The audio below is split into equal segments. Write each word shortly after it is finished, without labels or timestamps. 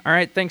All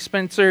right, thanks,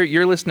 Spencer.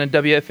 You're listening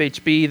to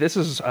WFHB. This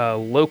is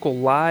Local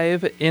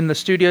Live. In the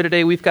studio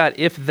today, we've got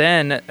If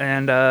Then,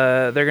 and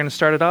they're going to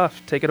start it off.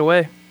 Take it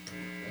away.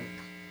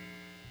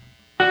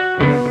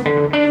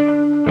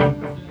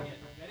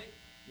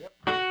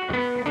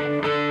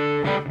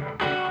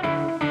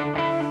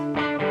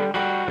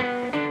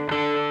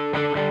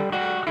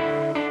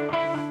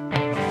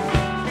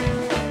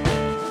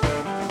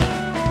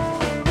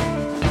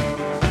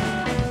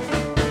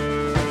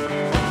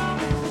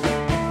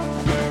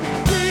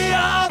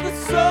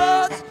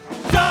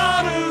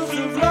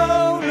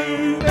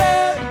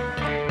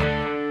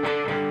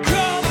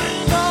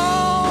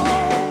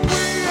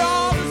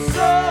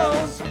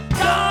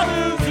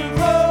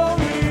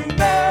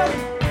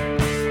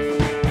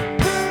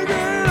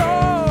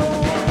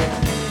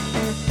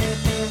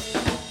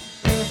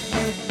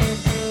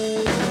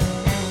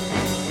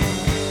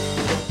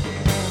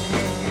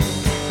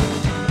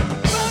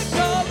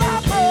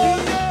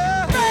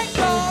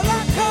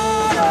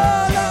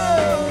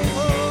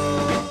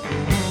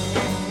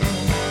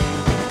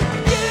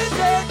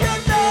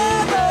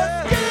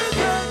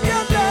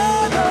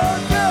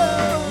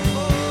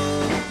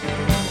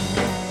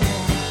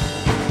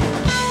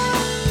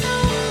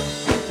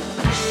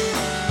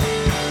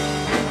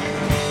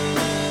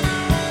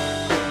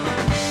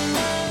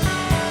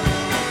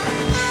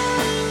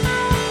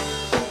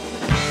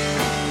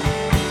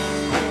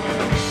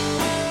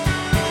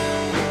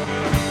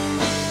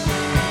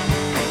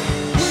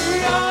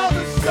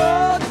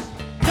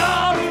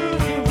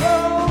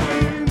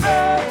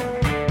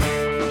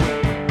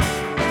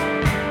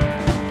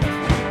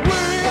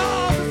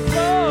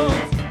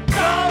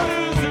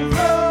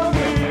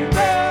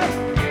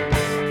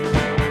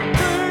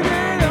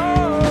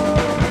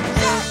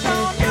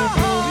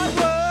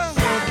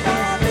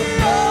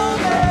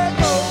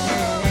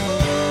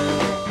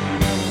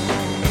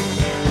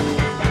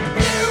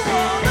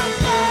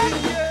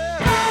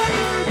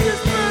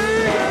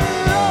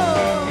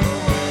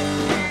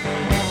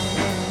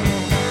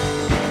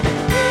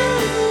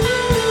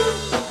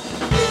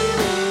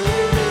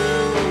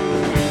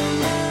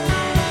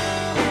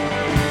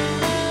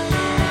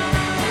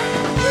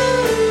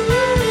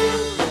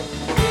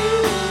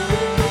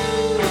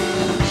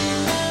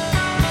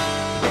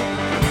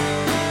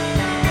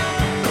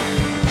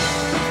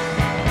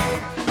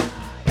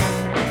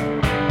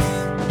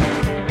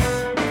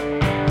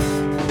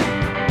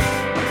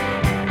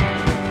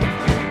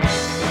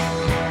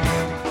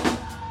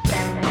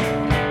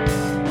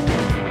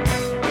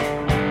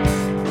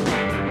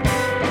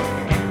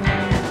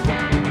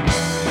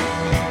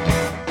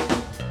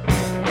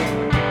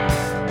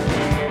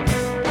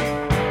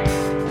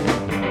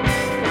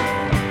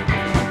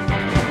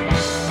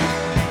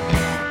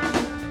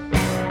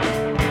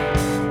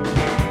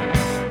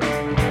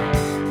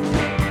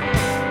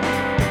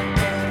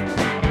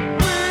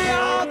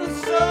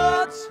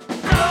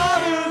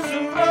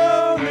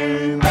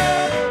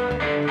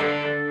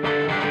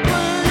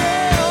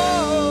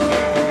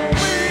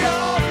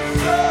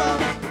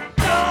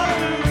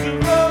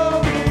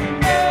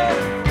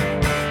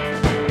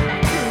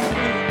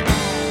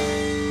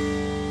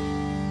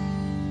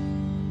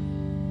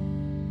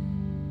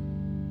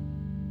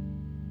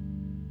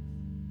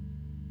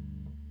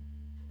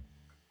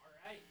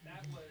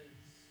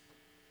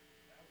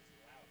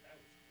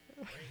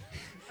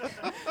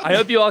 I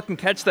hope you all can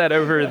catch that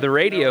over the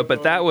radio,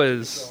 but that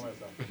was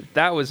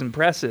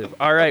impressive.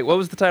 All right, what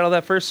was the title of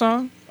that first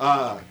song?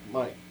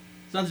 Mike.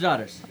 Sons and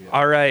Daughters.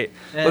 All right,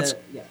 let's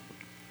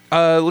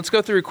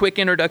go through a quick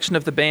introduction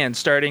of the band,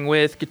 starting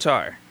with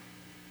guitar.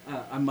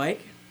 I'm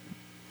Mike.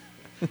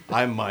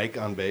 I'm Mike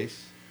on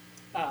bass.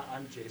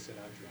 I'm Jason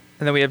on drums.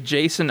 And then we have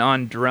Jason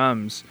on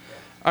drums.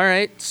 All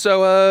right,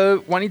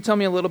 so why don't you tell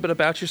me a little bit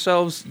about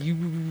yourselves? You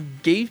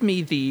gave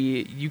me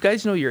you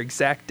guys know your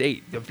exact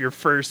date of your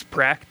first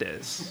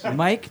practice.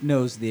 Mike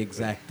knows the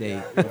exact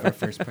date of our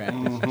first practice.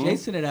 Mm-hmm.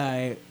 Jason and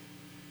I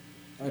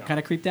are kind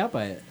of creeped out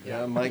by it.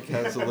 Yeah, Mike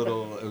has a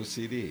little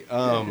OCD.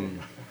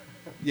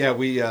 Yeah,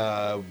 we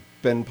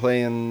been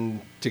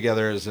playing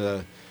together as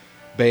a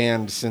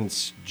band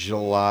since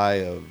July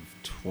of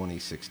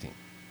 2016.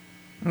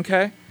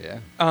 Okay. Yeah.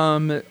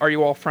 Are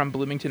you all from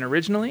Bloomington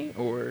originally,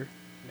 or?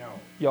 No.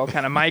 Y'all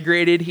kind of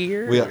migrated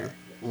here?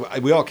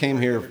 We all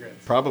came here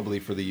probably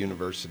for the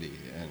university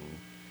and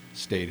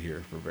stayed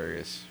here for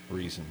various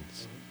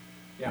reasons.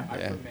 Mm-hmm. Yeah, I'm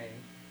from Maine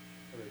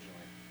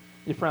originally.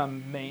 You're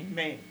from Maine?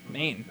 Maine.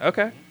 Maine,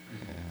 okay.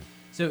 Yeah.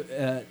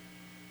 So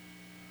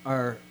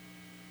our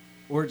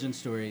origin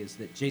story is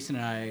that Jason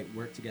and I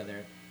worked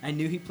together. I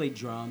knew he played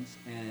drums,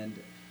 and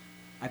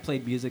I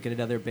played music in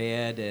another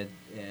band, and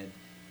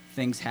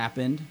things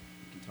happened.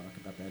 We can talk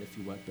about that if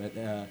you want, but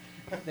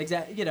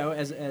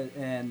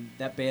and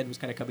that band was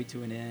kind of coming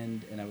to an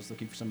end, and I was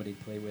looking for somebody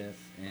to play with,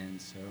 and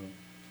so.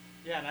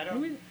 Yeah, and I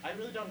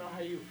really don't know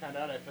how you found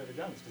out I played the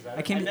drums, because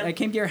I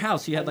came to your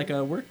house. You had like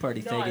a work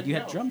party thing, and you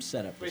had drums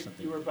set up or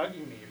something. You were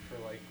bugging me for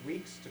like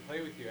weeks to play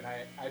with you, and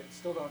I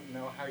still don't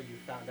know how you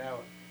found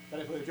out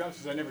that I play the drums,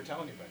 because I never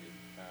tell anybody,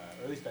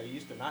 or at least I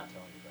used to not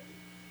tell anybody.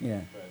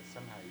 Yeah. But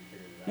somehow you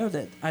figured it No,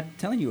 that I'm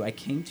telling you, I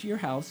came to your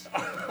house,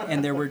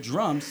 and there were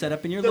drums set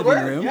up in your There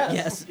living were, room.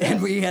 yes.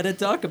 And we had to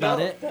talk about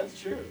No, it. That's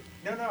true.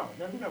 No.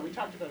 We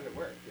talked about it at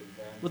work. And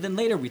then, Well, then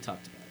later we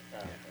talked about it.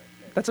 okay.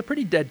 That's a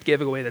pretty dead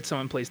giveaway that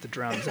someone plays the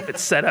drums if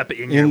it's set up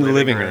in your the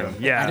living room.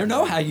 Yeah. I don't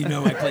know how you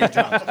know I play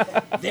drums.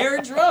 There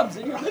are drums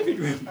in your living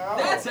room.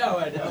 That's how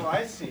I know. Oh,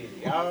 I see.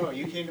 Oh,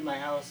 you came to my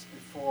house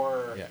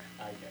before. Yeah.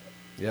 I get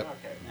it. Yep.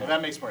 Okay. Well,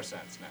 that makes more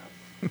sense now.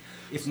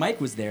 If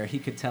Mike was there, he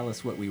could tell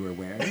us what we were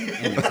wearing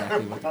and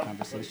exactly what the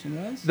conversation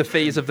was. The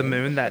phase of the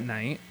moon that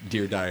night.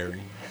 Dear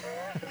Diary.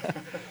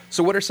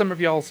 So what are some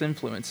of y'all's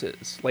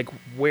influences? Like,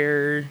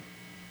 where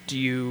do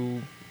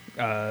you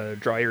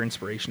draw your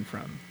inspiration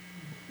from?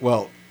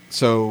 Well,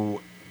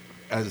 so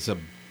as a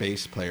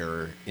bass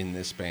player in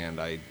this band,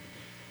 I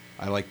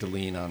like to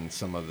lean on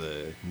some of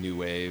the new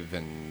wave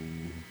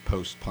and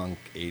post-punk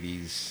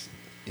 80s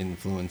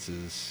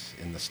influences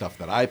in the stuff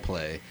that I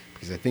play,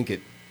 because I think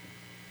it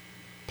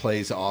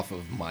plays off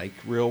of Mike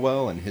real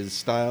well and his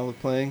style of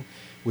playing,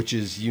 which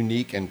is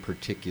unique and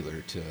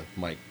particular to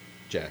Mike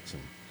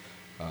Jackson.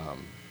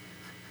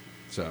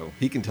 So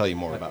he can tell you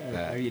more about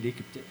that. Are you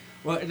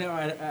well, no,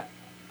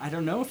 I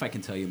don't know if I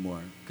can tell you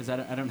more because I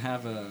don't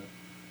have a.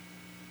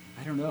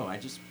 I don't know. I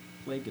just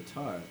play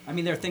guitar. I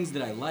mean, there are things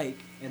that I like,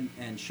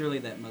 and surely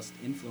that must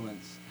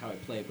influence how I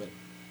play. But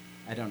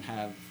I don't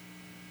have.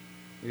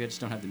 Maybe I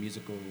just don't have the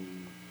musical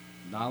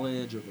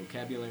knowledge or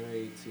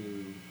vocabulary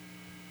to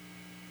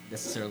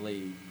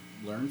necessarily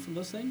learn from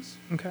those things.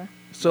 Okay.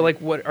 So, like,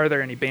 what are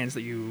there any bands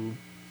that you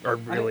are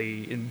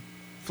really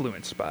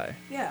influenced by?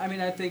 Yeah, I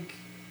mean, I think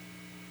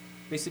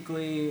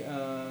basically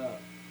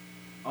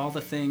all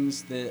the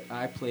things that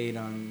I played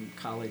on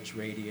college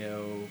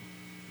radio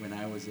when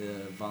I was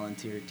a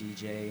volunteer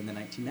DJ in the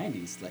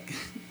 1990s, like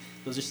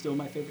those are still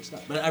my favorite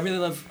stuff. But I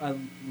love a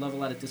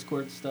lot of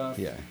Discord stuff.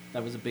 Yeah.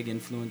 That was a big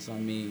influence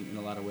on me in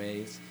a lot of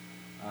ways.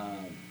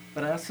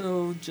 But I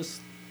also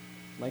just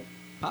like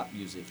pop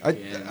music.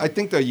 I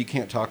think, though, you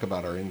can't talk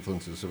about our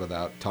influences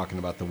without talking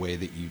about the way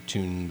that you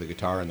tune the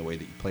guitar and the way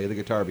that you play the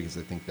guitar, because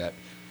I think that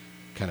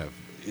kind of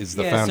is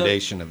the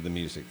foundation of the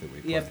music that we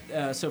play.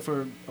 Yeah, so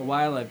for a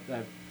while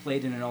I've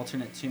played in an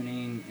alternate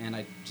tuning, and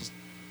I just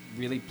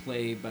really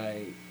play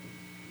by,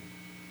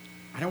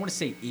 I don't want to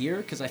say ear,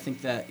 because I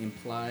think that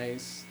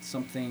implies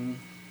something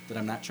that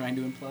I'm not trying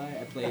to imply.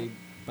 I play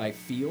by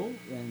feel,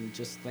 and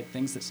just like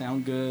things that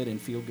sound good and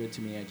feel good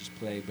to me, I just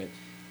play, but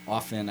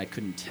often I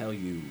couldn't tell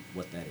you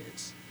what that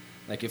is.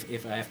 Like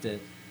if I have to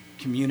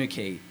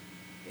communicate,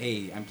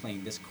 hey, I'm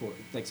playing this chord,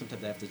 like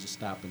sometimes I have to just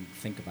stop and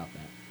think about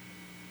that.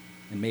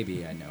 And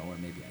maybe I know, or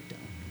maybe I don't.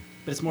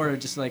 But it's more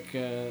just like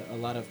a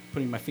lot of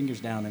putting my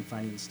fingers down and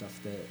finding the stuff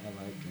that I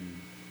like,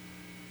 and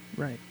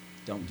Right.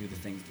 don't do the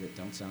things that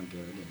don't sound good.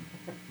 And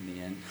in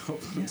the end,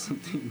 hopefully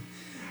something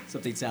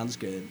sounds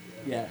good.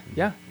 Yeah.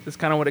 Yeah, that's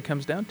kind of what it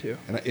comes down to.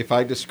 And if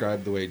I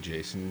describe the way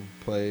Jason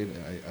played,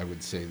 I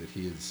would say that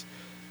he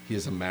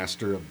is a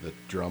master of the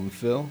drum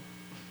fill,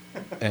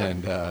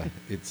 and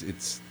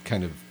it's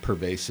kind of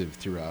pervasive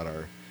throughout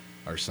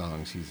our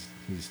songs.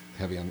 He's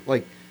heavy on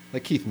like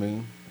Keith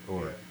Moon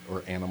or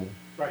Animal.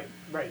 Right.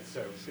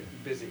 So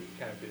busy,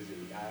 kind of busy.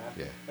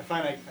 Yeah. I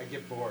find I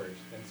get bored,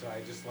 and so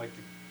I just like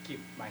to keep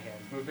my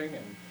hands moving.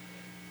 And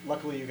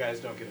luckily, you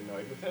guys don't get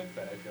annoyed with it.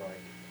 But I feel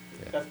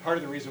like that's part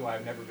of the reason why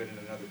I've never been in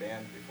another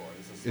band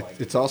before.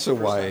 It's also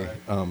the why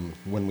first time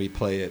when we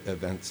play at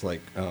events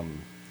like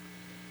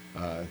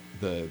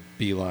the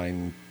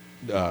Beeline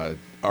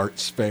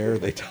Arts Fair,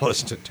 they tell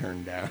us to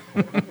turn down.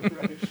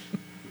 Right.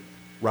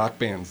 Rock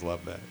bands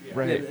love that. Yeah.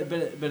 Right.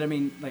 Yeah, but I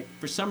mean, like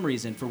for some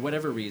reason, for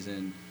whatever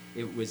reason,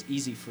 it was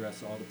easy for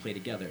us all to play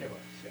together, It was,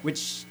 yeah.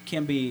 which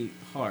can be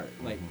hard.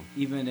 Like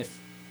even if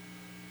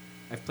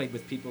I've played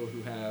with people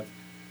who have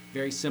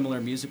very similar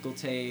musical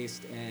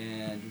taste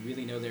and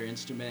really know their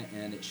instrument,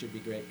 and it should be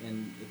great,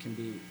 and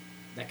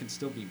that can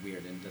still be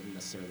weird and doesn't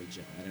necessarily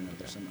gel. I don't know.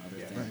 There's some other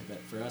Yeah. thing, Right.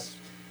 but for us,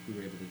 we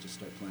were able to just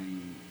start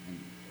playing, and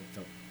it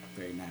felt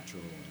very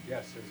natural and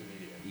Yes, it was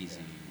immediate. easy.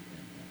 Yeah.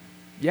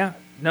 And, Yeah,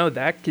 no,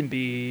 that can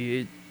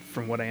be,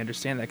 from what I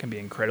understand, that can be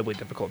incredibly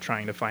difficult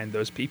trying to find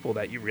those people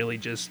that you really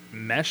just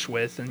mesh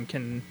with and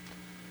can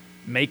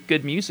make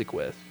good music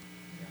with.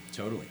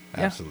 totally.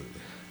 Yeah.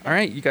 Absolutely. All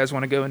right, you guys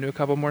want to go into a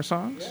couple more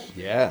songs?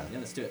 Yeah. Yeah,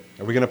 let's do it.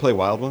 Are we going to play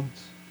Wild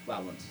Ones?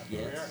 Wild ones. what we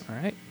Yes. All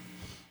right.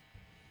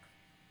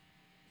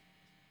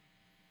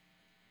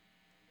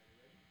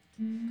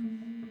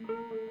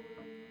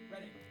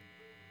 Ready?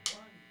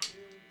 1, 2,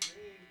 3,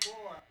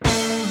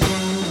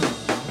 4.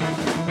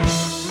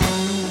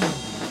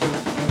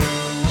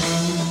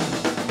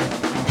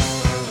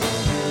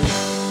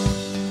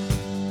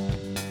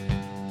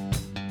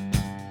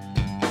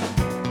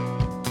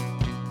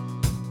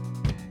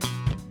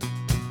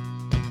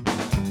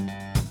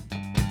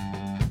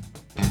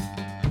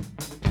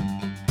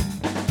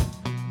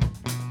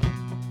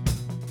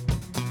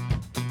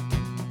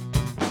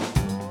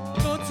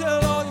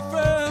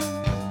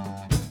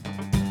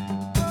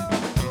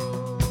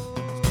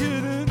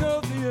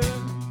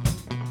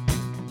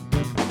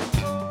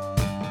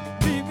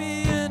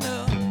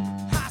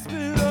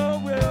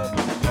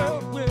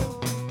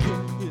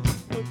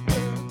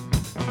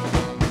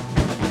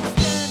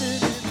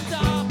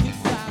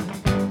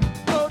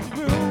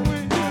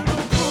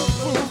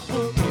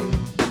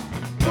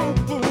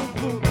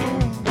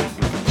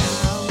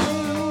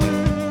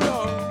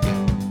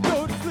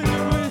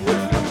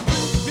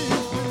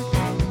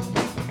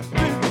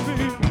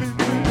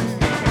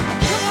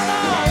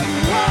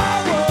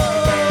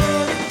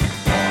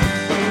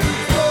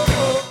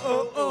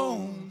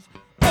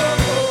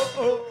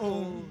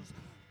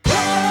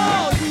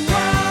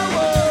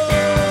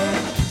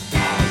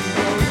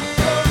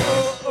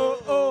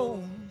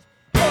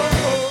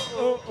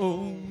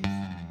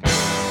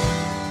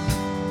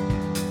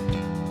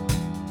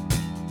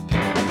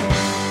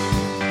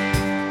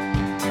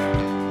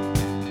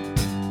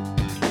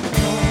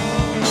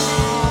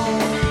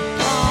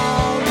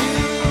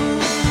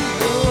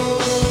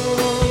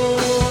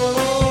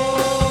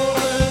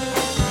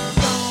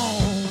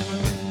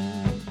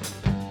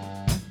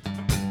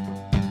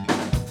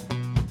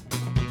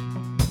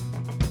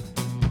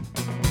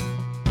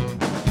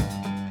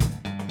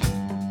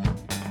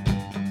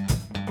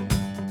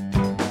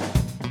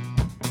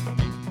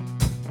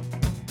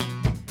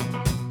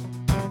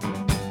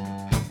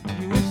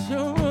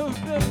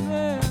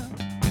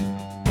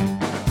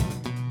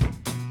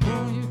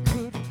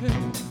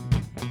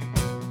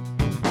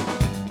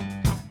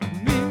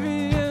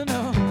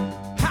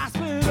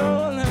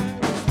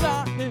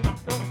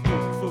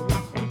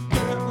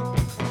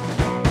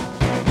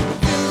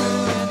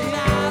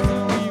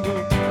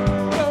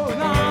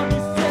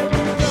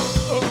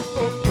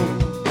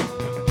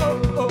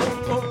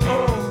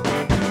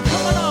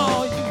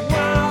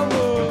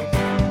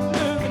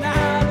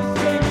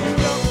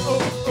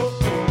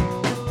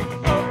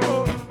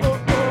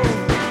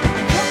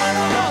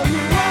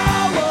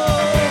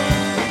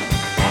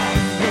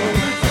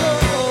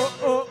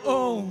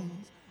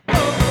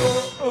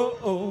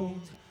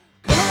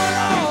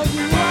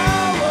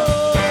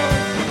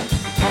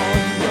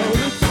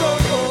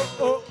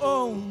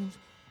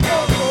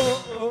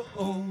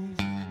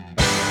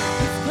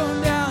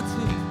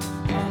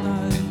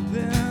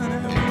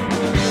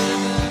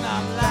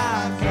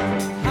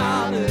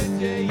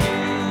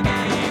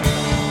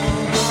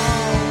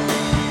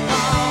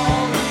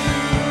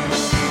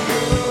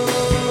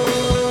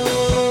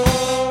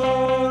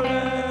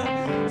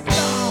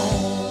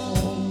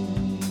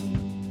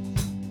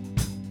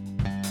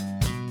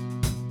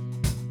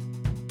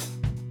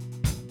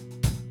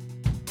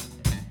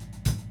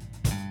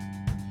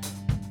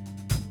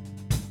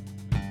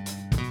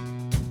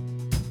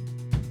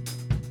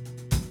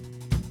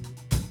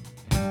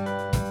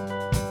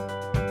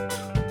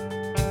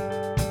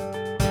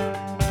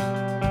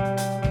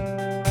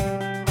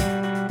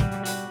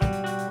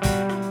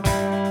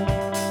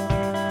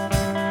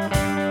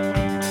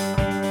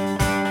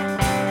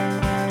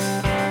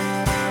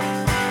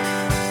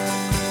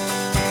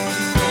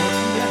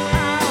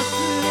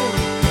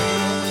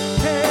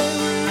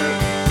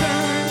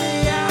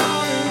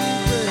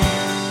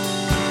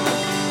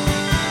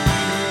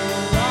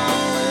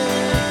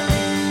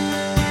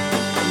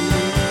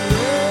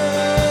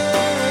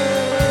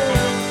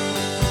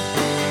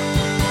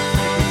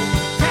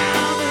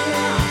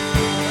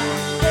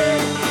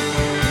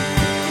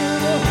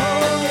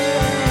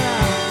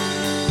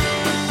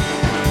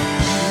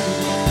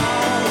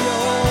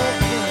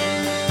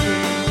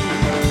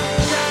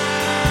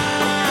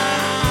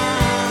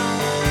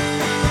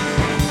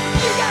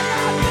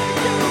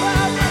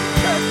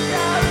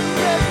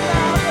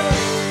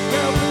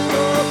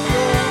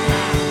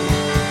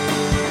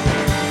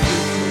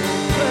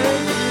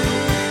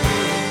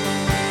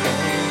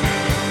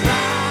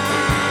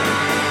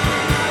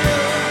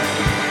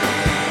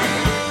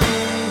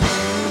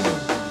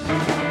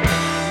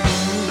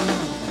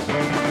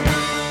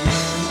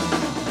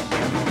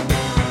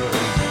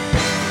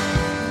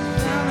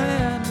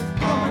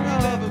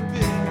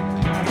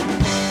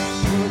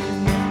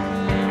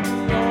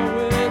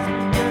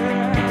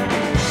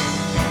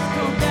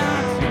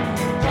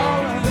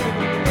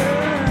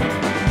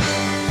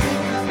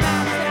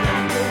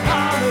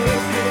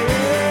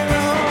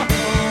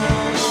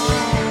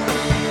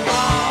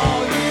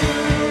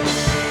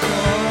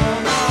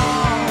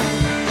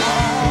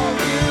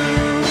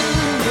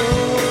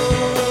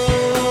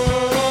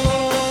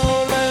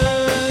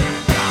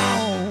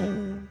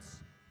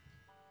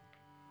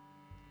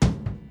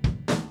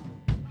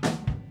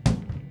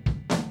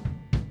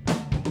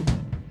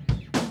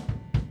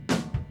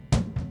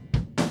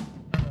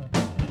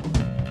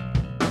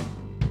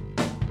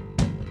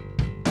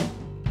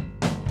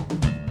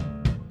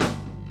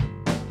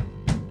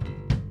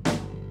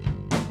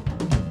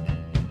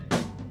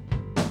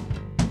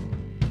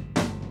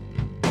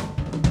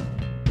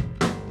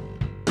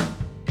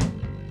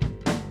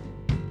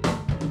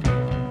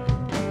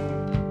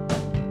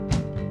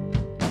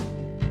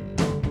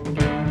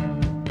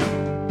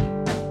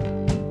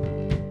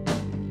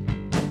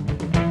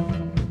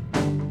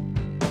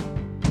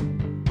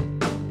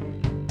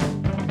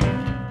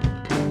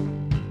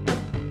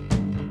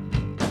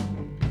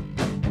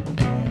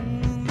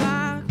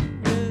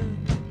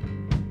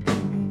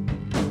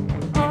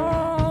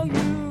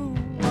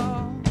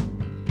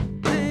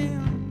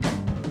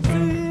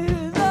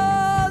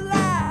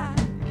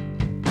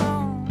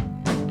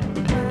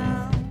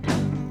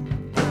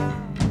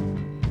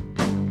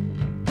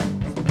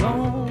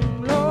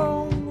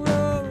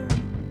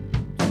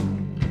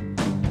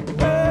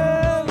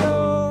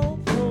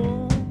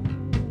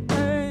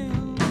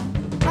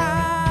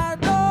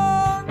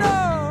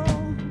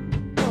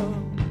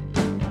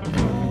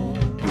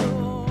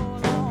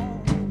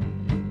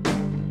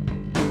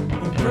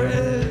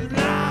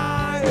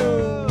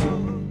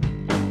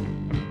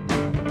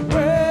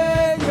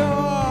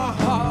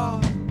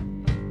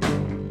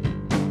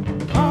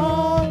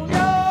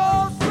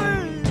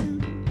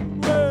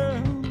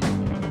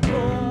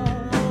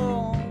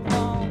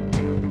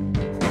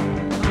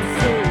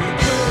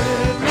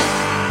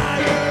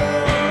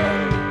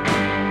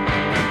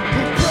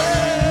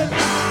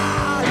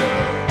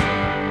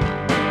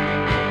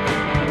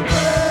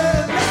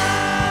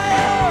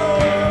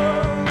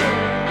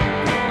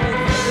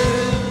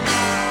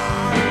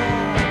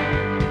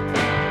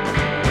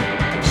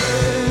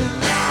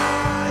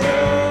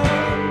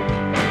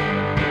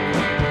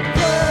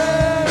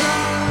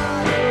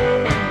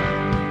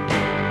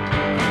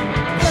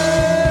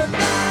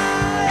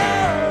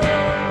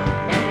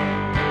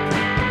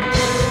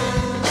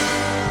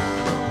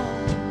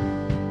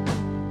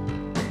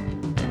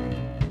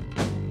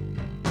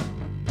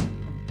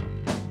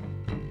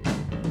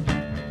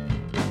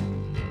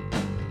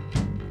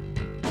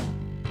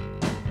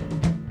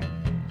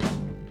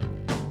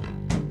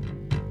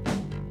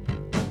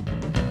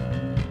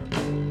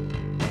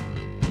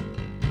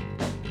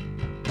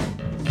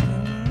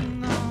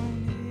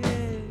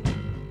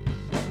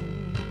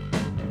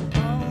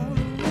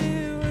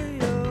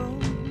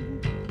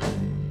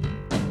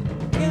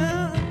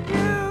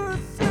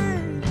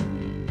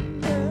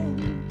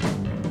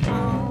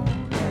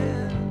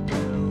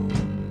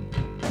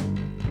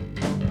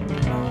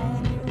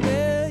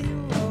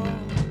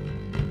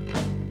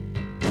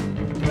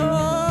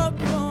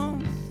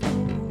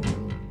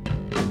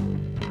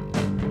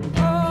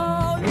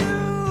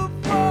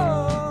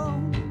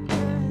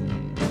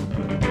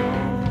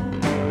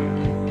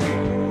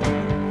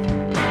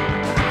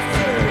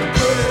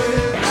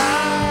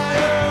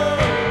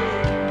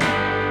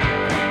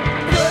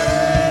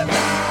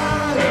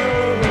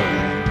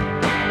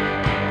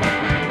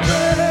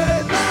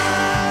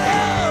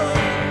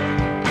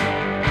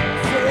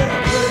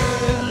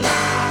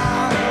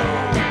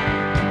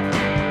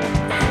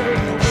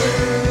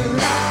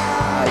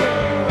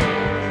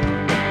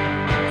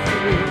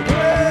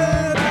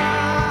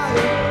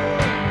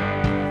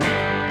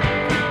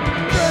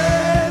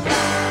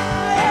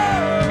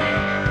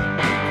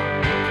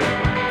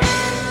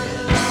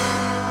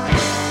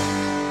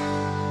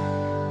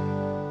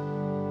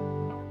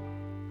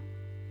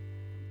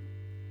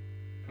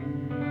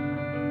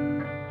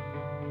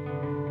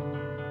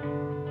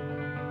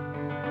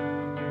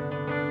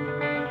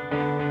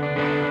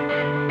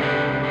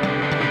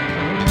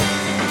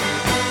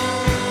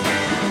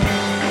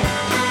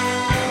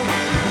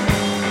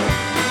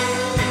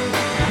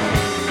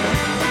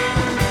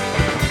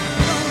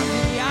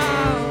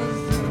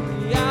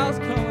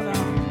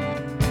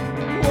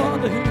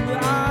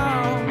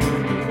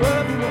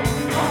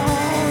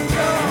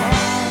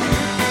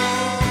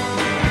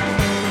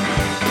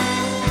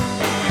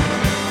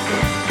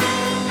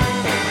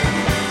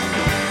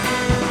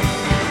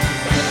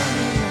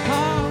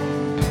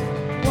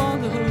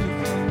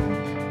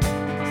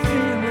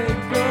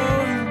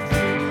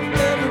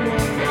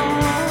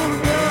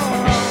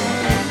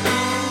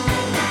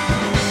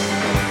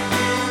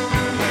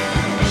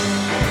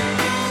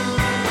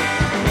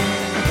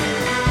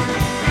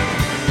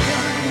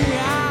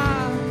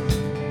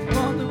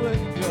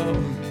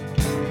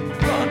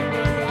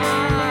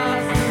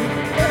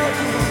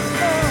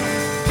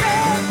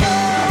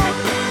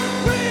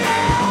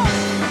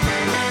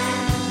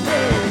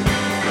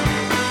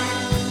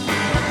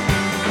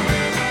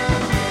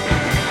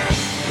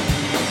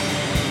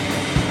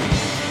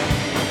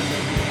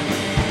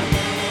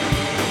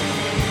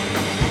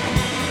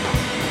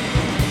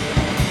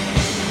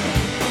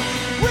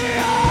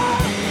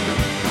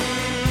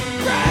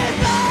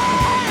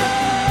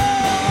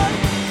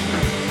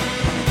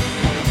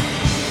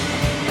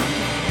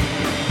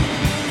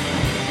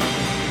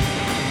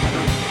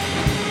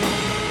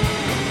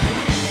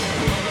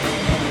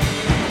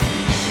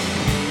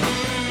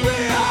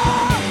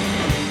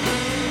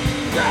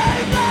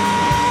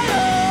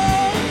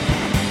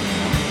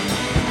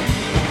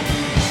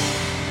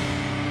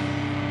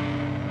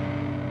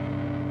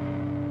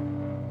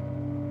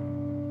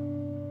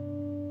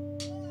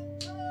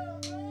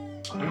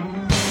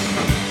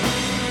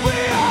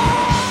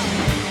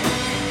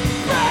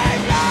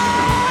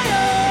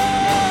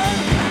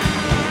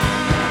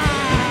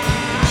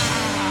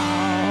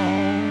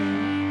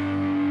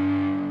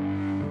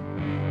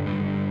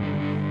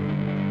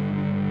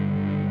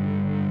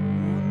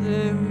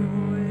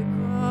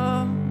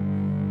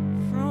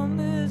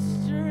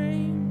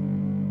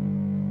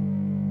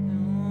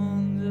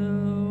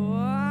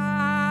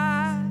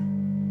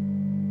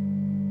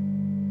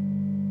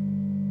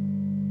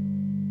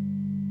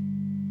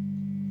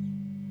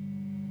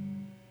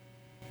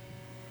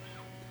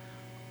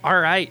 All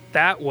right,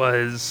 that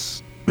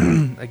was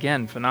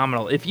again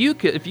phenomenal. If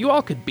you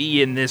all could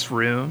be in this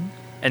room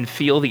and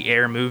feel the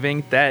air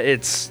moving,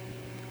 it's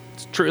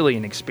truly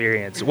an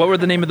experience. What were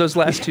the name of those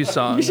last two You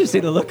songs? should see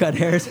the look on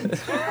Harrison.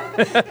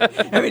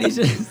 I mean, he's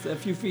just a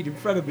few feet in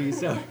front of me,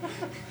 so.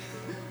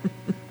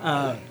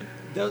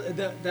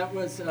 That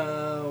was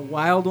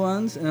Wild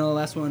Ones, and then the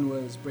last one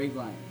was Brave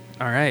Lion.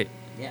 All right.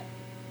 Yeah.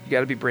 You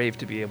got to be brave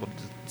to be able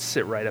to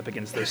sit right up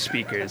against those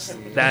speakers.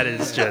 That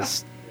is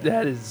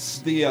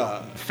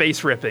The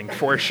face ripping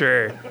for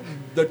sure.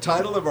 the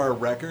title of our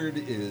record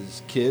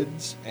is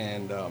Kids,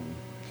 and I'm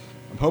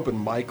hoping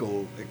Mike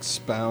will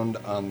expound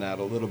on that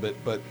a little bit.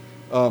 But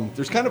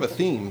there's kind of a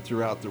theme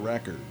throughout the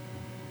record.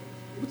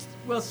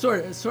 Well,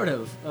 sort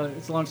of.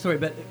 It's a long story,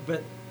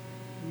 but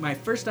my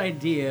first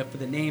idea for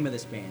the name of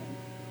this band,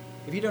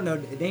 if you don't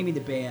know,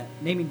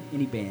 naming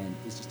any band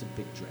is just a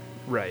big drag.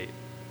 Right.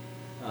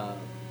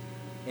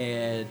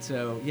 And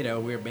so, we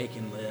were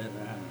making I don't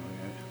know,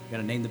 got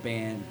to name the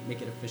band,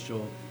 make it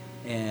official,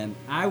 and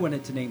I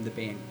wanted to name the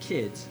band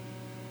Kids,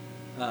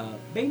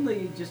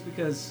 mainly just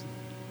because,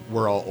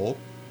 We're all old.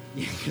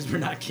 yeah, because we're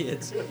not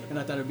kids, and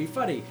I thought it'd be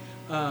funny,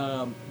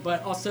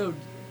 but also,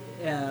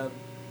 I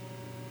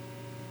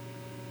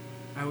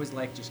always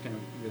like just kind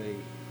of really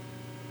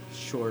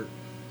short,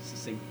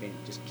 succinct band,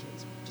 just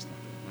kids, just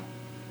not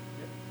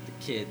the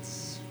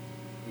kids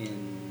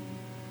in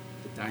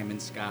the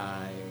Diamond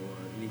Sky or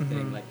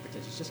anything like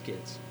pretentious, just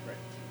kids. Right.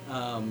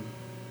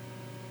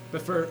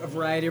 But for a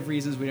variety of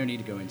reasons we don't need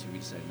to go into, we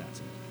decided not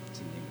to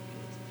name it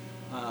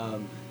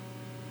Kids.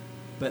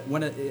 But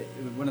one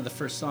of the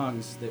first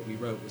songs that we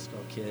wrote was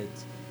called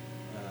Kids,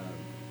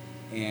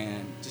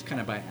 and just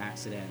kind of by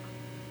accident.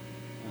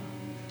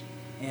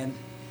 And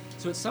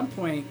so at some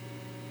point,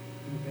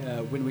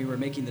 when we were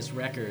making this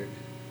record,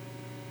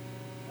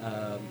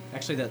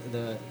 actually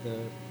the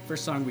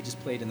first song we just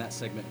played in that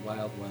segment,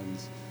 Wild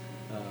Ones,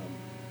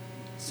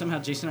 somehow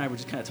Jason and I were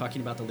just kind of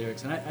talking about the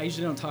lyrics, and I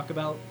usually don't talk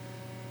about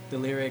the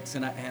lyrics,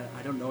 and I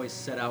don't always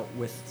set out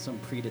with some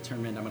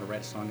predetermined, I'm going to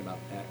write a song about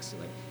X.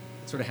 Like,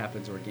 it sort of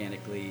happens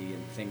organically,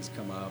 and things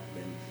come up,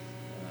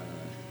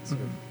 and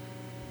sort of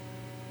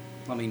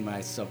plumbing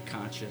my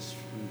subconscious,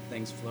 and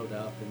things float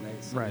up,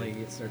 and suddenly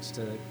it starts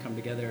to come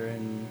together,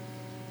 and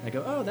I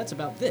go, oh, that's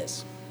about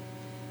this.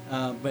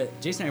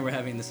 But Jason and I were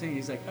having the same.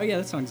 He's like, oh yeah,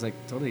 that song's like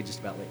totally just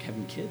about like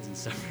having kids and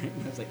stuff, right?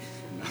 And I was like,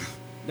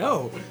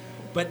 no.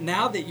 But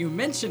now that you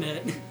mention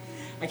it,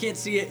 I can't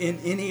see it in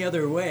any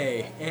other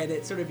way, and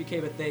it sort of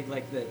became a thing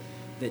like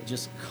that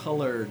just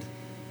colored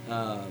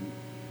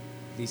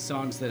these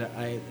songs that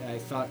I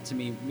thought to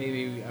me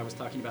maybe I was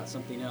talking about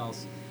something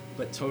else,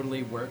 but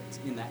totally worked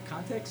in that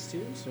context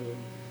too. So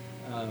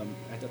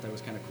I thought that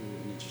was kind of cool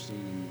and interesting,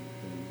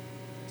 and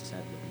I just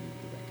had to be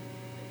the record.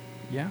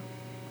 Yeah.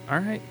 All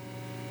right.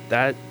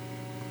 That.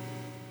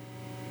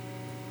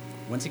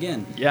 Once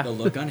again, Yeah. the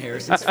look on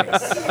Harrison's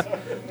face.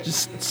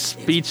 Just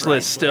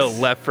speechless still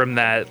priceless. left from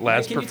that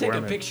last Can you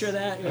performance. take a picture of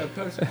that?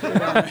 Put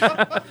it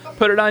on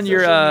Put it on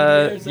your social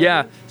media or something?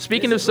 yeah.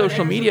 Speaking This of is what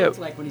social Harrison media, looks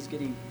like when he's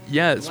getting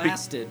yeah.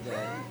 blasted.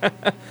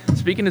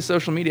 Speaking of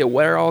social media,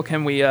 where all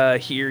can we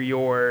hear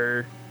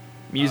your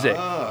music?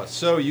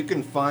 So you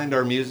can find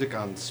our music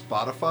on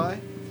Spotify.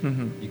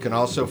 You can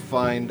also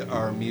find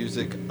our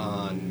music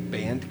on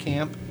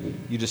Bandcamp.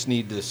 You just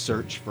need to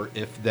search for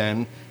If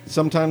Then.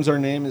 Sometimes our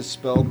name is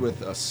spelled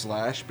with a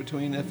slash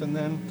between If and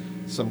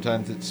Then.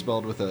 Sometimes it's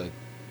spelled with a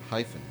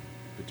hyphen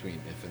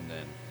between If and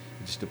Then.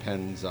 It just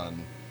depends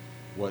on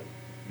what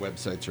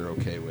websites are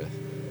okay with.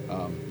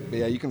 But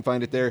yeah, you can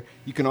find it there.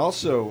 You can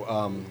also,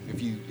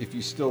 if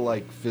you still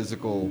like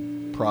physical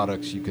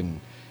products, you can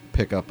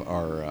pick up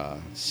our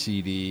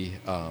CD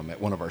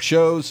at one of our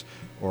shows,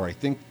 or I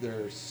think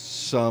there's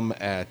some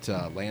at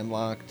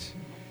Landlocked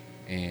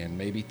and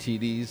maybe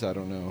TD's. I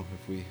don't know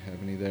if we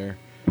have any there.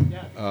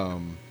 Yeah.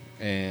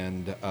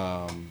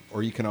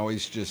 Or you can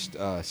always just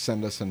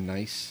send us a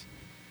nice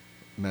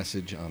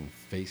message on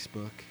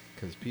Facebook,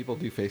 because people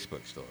do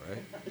Facebook still,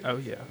 right? Oh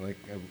yeah. Like,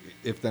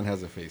 If Then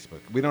has a Facebook.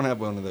 We don't have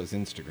one of those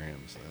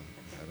Instagrams,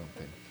 though, I don't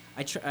think.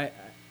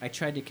 I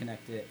tried to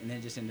connect it, and then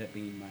it just ended up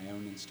being my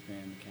own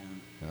Instagram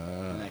account,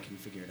 and I can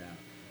figure it out.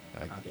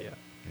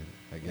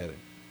 I get it.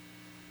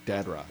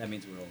 Dad rock. That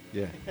means we're old.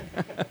 Yeah.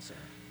 Sorry.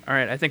 All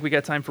right. I think we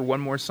got time for one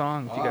more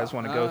song. If you guys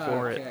want to go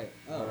for it. Okay.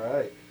 Oh, All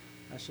right.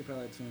 I should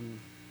probably tune.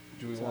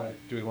 Do we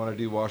want to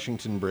do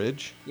Washington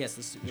Bridge? Yes.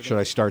 This. Should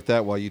I start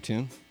that while you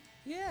tune?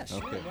 Yeah.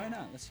 Sure. Okay. Why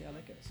not? Let's see how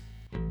that goes.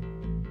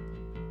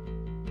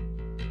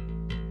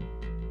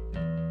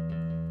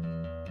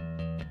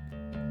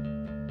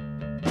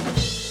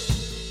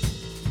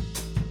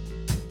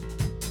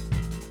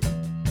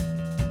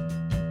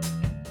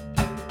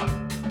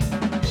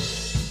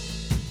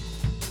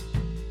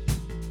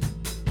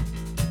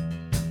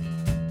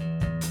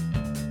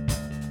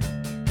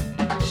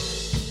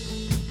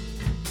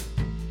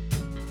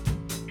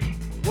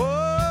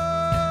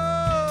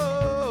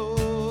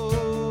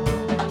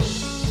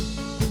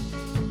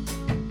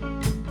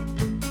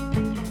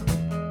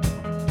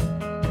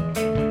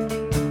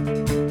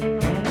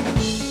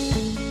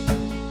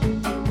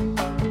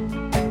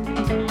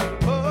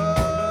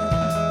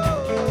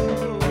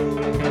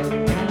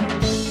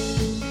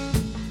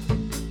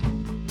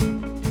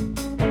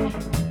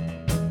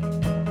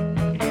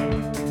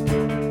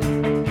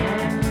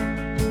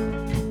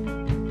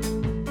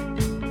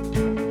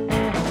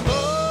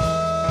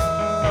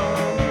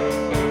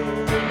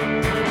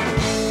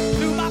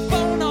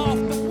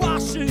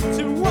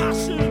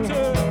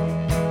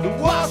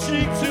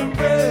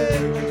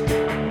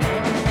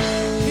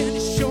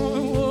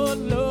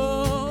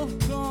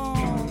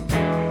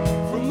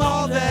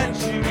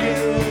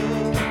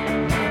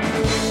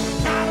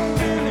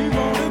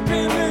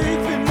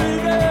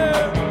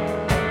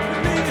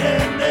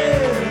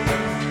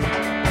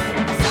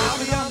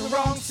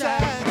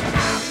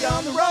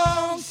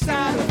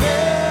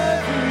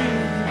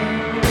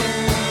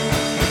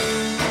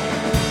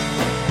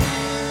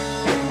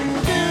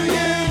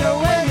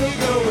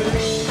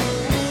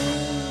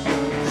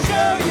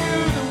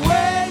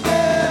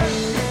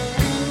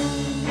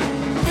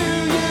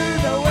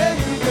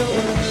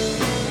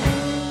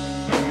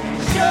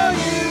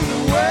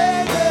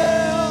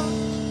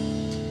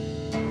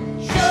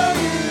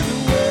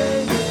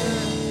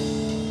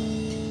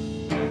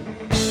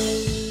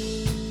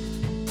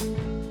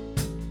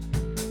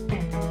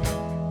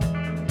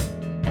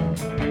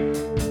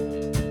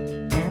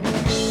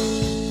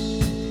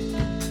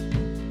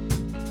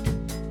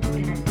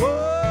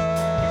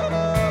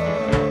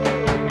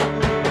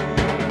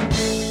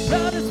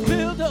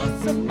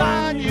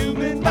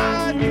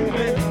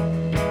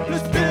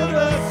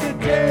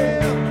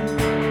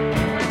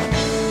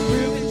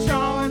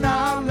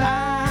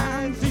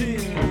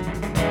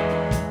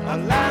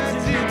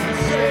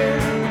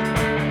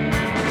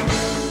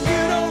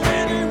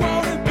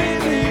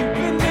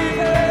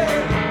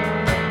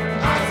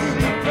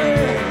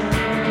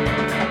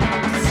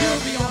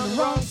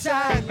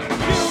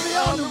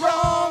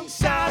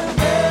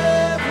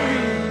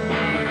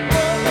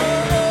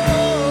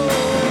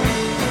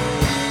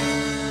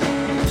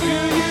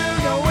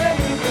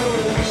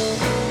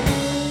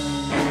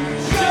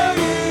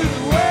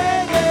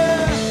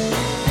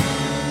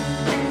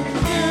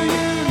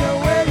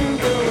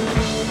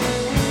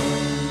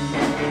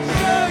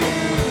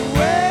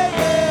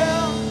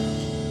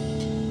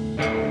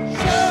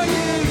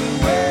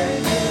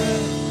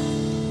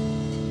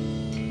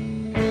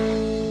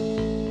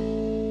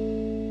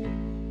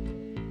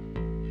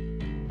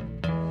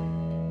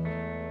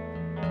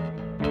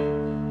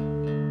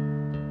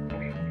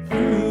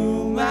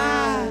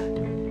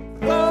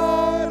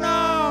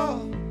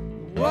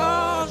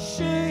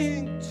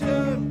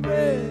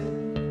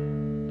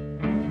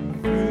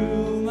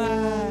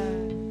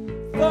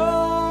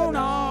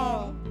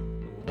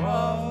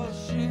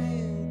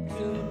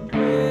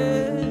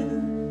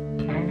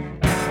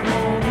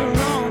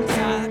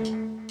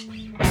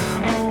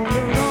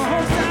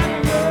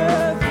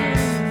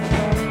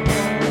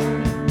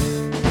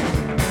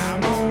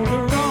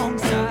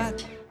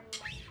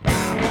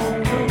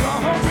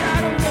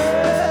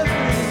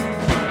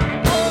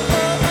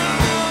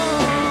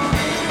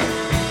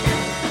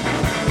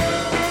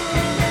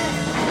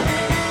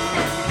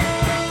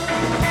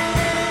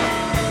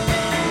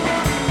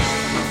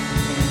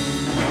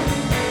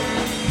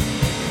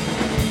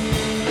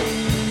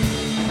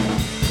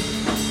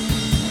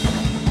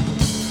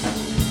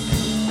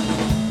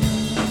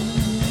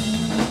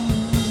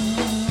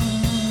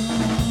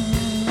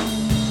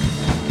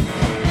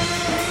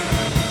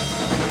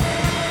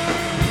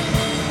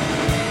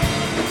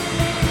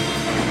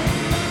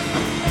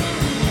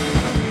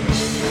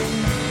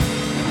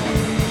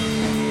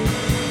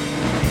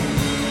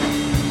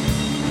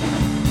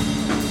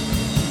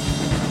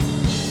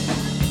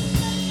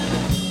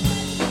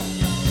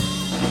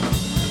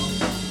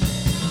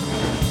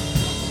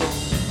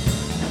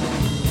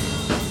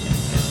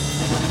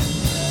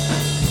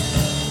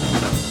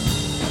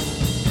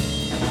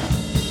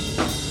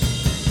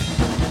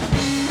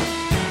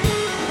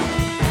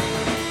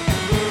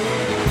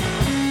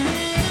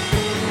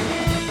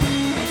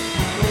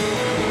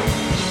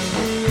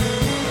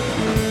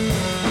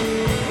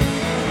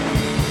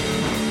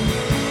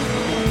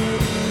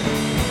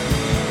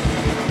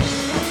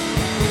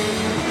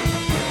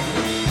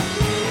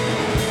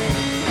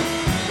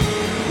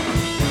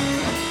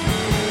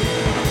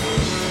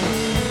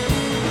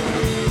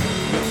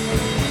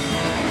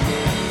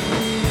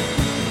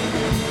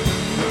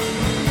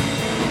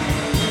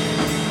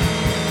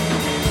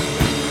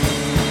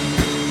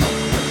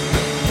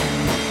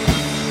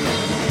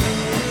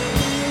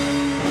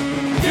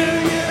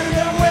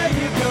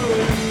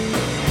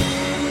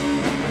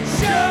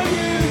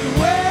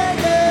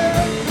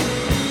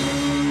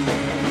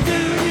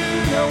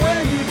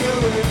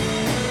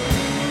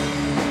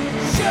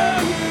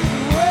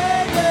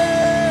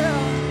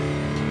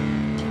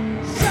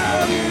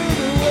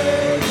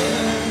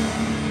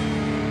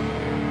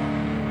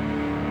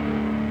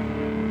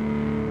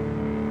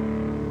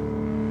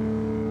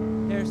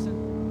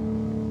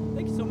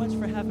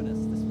 having us.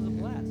 This was a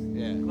blast.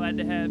 Yeah. Glad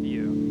to have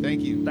you.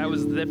 Thank you. That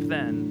was Zip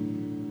Then.